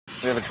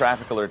We have a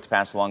traffic alert to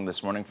pass along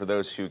this morning for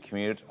those who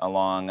commute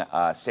along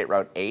State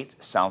Route 8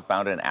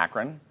 southbound in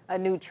Akron. A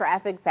new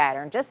traffic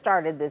pattern just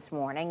started this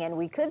morning, and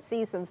we could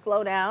see some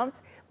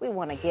slowdowns. We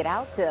want to get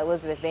out to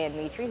Elizabeth Van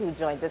Mitri, who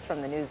joins us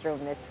from the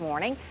newsroom this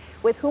morning,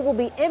 with who will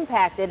be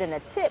impacted and a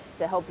tip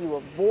to help you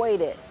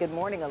avoid it. Good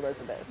morning,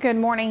 Elizabeth. Good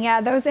morning.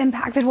 Yeah, those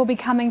impacted will be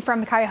coming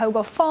from the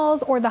Cuyahoga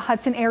Falls or the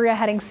Hudson area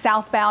heading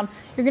southbound.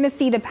 You're going to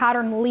see the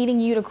pattern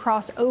leading you to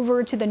cross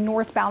over to the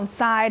northbound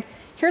side.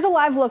 Here's a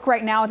live look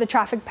right now at the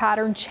traffic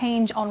pattern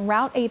change on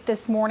Route 8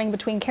 this morning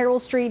between Carroll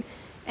Street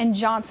and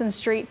Johnson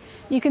Street.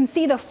 You can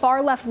see the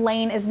far left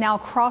lane is now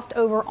crossed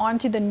over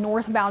onto the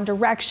northbound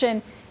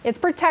direction. It's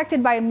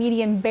protected by a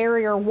median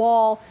barrier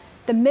wall.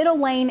 The middle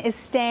lane is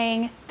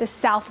staying the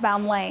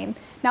southbound lane.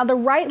 Now the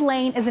right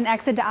lane is an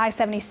exit to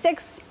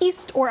I-76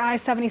 East or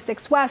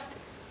I-76 West.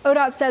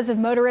 ODOT says if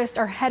motorists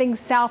are heading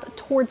south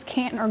towards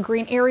Canton or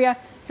Green area,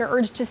 you're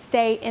urged to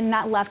stay in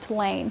that left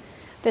lane.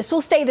 This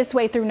will stay this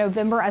way through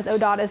November as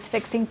ODOT is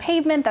fixing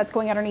pavement that's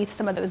going underneath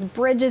some of those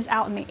bridges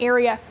out in the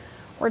area.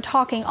 We're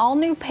talking all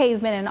new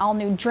pavement and all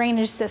new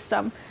drainage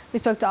system. We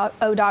spoke to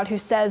ODOT, who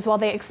says while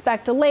they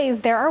expect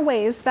delays, there are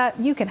ways that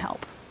you can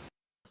help.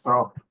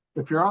 So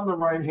if you're on the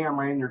right-hand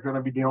lane, you're going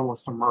to be dealing with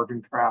some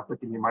merging traffic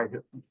and you might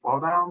hit some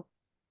slowdown.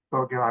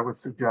 So again, I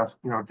would suggest,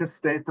 just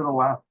stay to the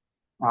left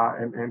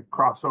and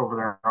cross over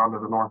there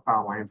onto the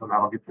northbound lanes, and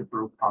that'll get you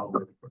through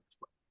probably the quickest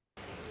way.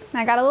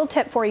 I got a little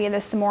tip for you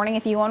this morning.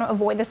 If you want to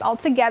avoid this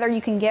altogether,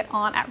 you can get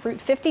on at Route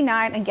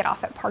 59 and get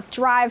off at Park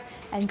Drive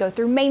and go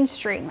through Main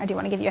Street. I do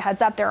want to give you a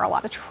heads up. There are a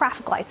lot of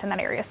traffic lights in that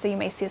area, so you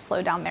may see a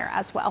slowdown there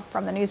as well.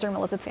 From the newsroom,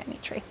 Elizabeth Van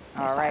Mitri.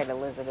 All right,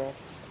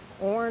 Elizabeth.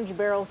 Orange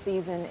barrel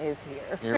season is here.